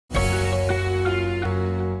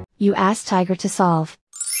You ask Tiger to solve.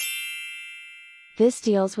 This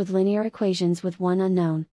deals with linear equations with one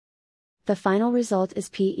unknown. The final result is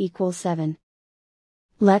p equals 7.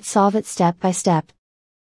 Let's solve it step by step.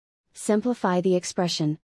 Simplify the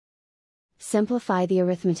expression. Simplify the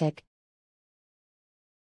arithmetic.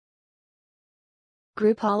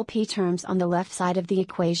 Group all p terms on the left side of the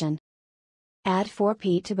equation. Add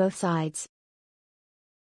 4p to both sides.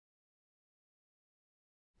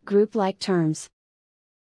 Group like terms.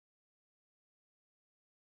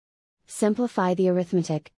 Simplify the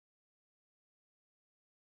arithmetic.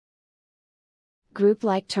 Group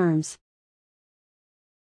like terms.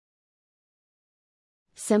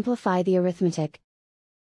 Simplify the arithmetic.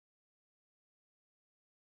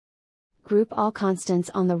 Group all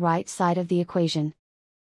constants on the right side of the equation.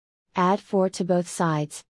 Add 4 to both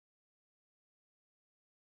sides.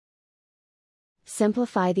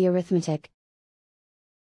 Simplify the arithmetic.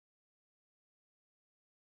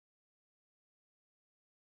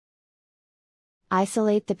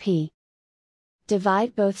 Isolate the p.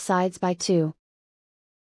 Divide both sides by 2.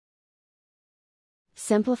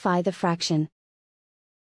 Simplify the fraction.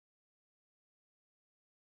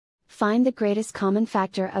 Find the greatest common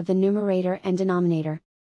factor of the numerator and denominator.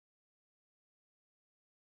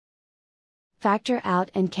 Factor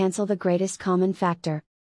out and cancel the greatest common factor.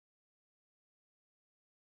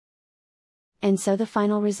 And so the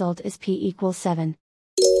final result is p equals 7.